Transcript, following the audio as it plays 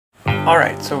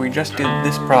Alright, so we just did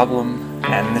this problem,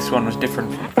 and this one was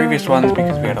different from the previous ones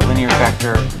because we had a linear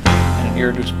factor and an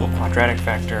irreducible quadratic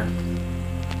factor.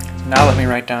 So now let me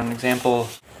write down an example.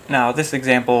 Now this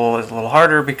example is a little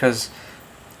harder because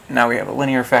now we have a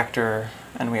linear factor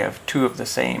and we have two of the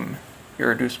same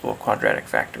irreducible quadratic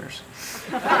factors.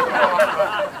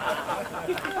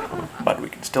 But we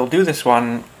can still do this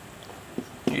one.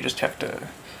 You just have to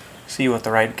see what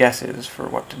the right guess is for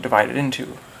what to divide it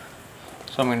into.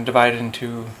 So I'm going to divide it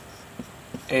into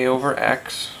a over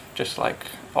x, just like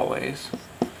always.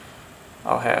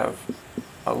 I'll have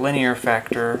a linear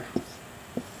factor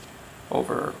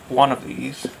over one of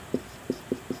these,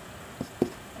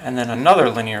 and then another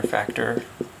linear factor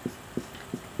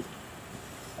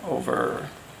over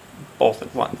both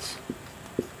at once.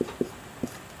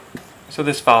 So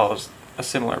this follows a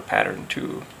similar pattern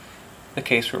to the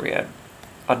case where we had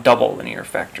a double linear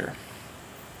factor.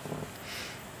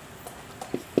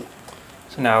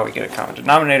 So now we get a common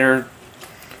denominator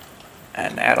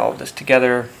and add all of this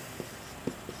together.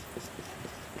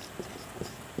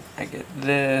 I get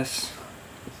this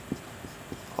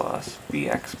plus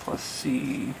bx plus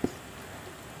c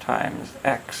times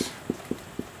x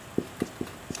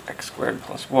squared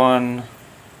plus 1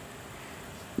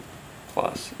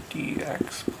 plus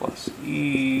dx plus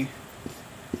e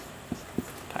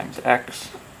times x.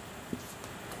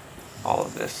 All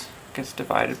of this gets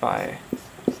divided by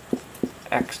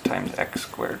x times x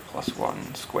squared plus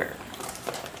 1 squared.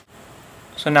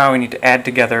 So now we need to add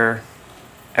together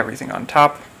everything on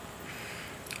top.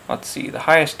 Let's see, the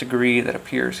highest degree that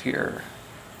appears here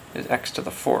is x to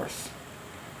the fourth.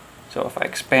 So if I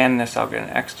expand this, I'll get an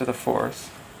x to the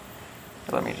fourth.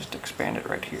 Let me just expand it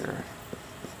right here.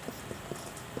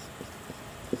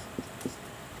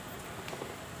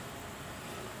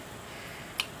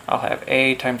 I'll have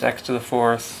a times x to the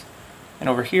fourth, and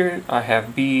over here I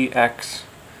have bx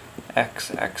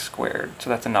x squared, so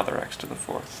that's another x to the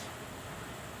fourth.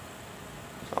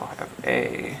 So I'll have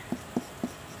a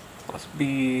plus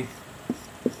b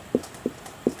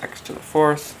x to the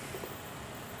fourth.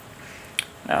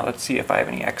 Now let's see if I have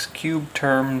any x cubed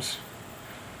terms.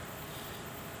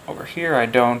 Over here I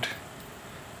don't.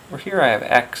 Over here I have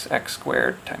x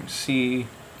squared times c,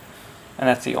 and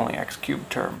that's the only x cubed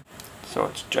term. So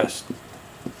it's just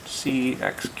c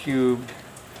x cubed.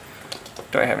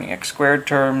 Do I have any x squared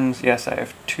terms? Yes, I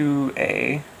have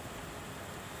 2a.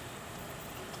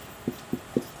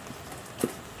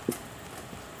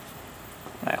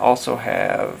 I also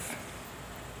have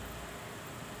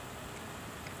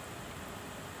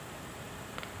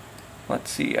let's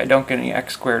see, I don't get any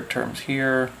x squared terms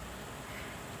here.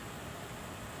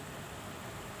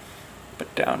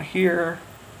 But down here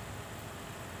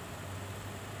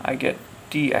I get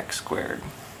dx squared.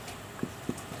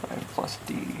 So I have plus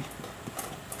d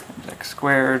times x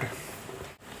squared.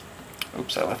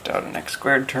 Oops, I left out an x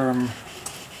squared term.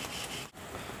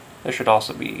 There should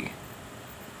also be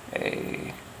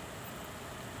a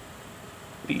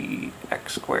bx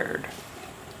squared.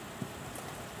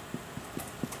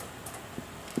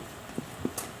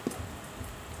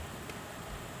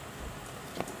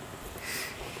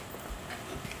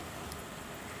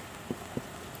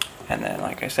 And then,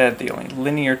 like I said, the only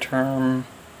linear terms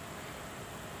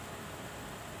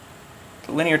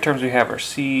we have are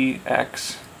c,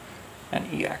 x, and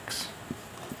ex.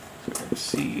 So we have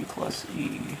c plus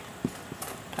e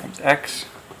times x.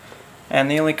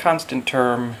 And the only constant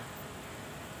term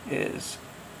is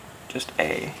just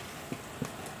a.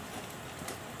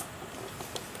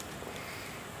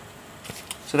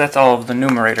 So that's all of the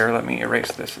numerator. Let me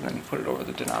erase this and then put it over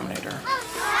the denominator.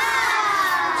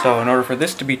 So in order for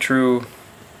this to be true,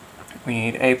 we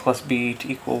need a plus b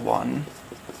to equal 1.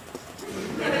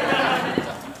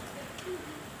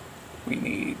 We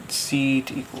need c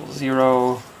to equal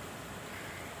 0.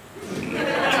 We need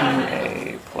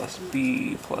 2a plus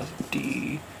b plus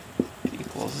d to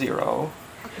equal 0.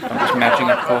 I'm just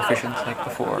matching up coefficients like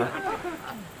before.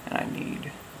 And I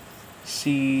need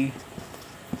c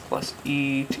plus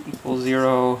e to equal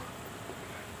 0.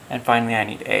 And finally I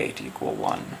need a to equal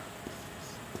 1.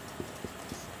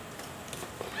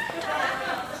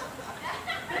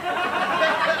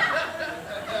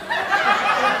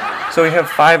 So we have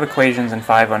 5 equations and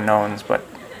 5 unknowns, but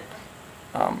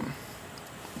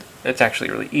it's actually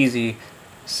really easy.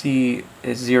 C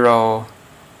is 0,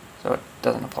 so it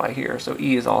doesn't apply here. So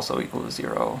E is also equal to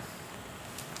 0.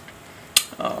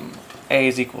 A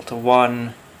is equal to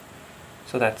 1,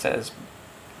 so that says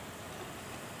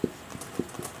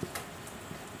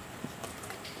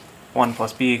 1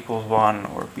 plus b equals 1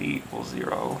 or b equals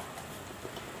 0.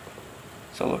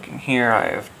 So looking here,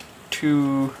 I have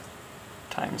 2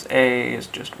 times a is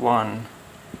just 1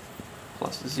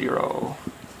 plus 0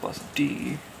 plus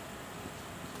d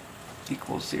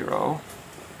equals 0.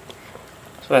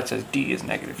 So that says d is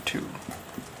negative 2.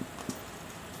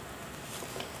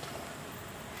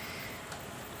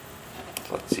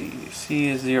 So let's see, c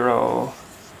is 0,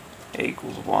 a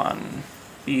equals 1,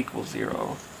 b equals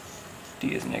 0,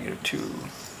 d is negative 2,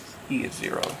 e is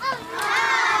 0. So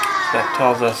that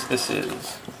tells us this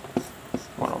is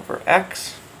 1 over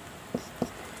x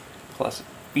plus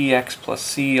bx plus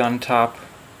c on top.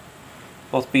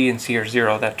 Both b and c are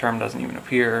 0, that term doesn't even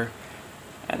appear.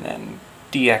 And then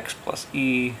dx plus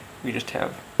e, we just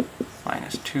have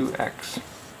minus 2x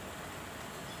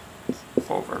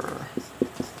over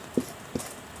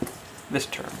this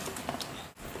term.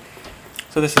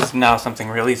 So this is now something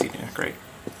real easy to integrate.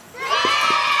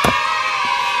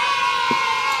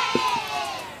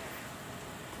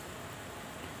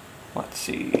 Let's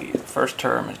see, the first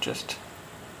term is just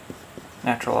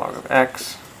natural log of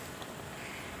x.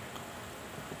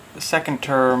 The second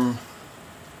term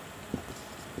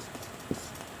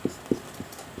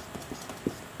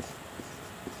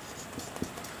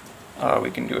we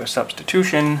can do a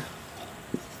substitution.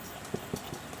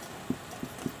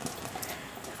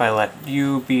 If I let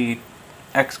u be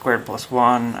x squared plus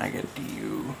 1, I get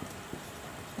du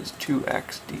is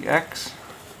 2x dx.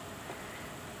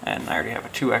 And I already have a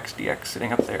 2x dx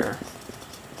sitting up there.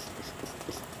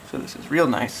 So this is real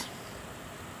nice.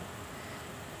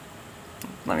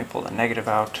 Let me pull the negative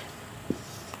out.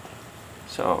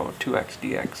 So 2x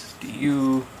dx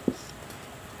du,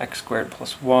 x squared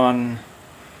plus 1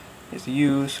 is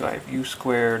u, so I have u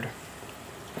squared.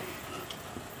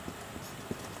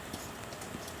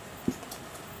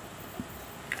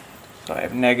 So I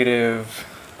have negative,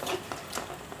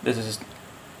 this is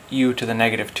u to the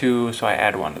negative 2, so I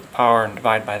add 1 to the power and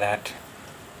divide by that.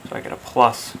 So I get a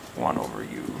plus 1 over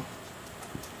u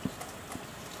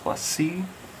plus c.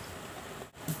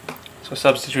 So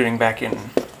substituting back in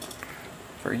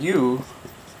for u,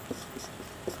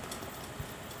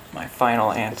 my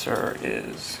final answer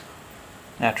is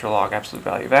natural log absolute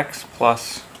value of x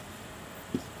plus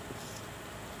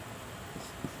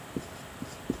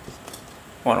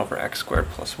 1 over x squared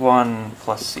plus 1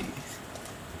 plus c.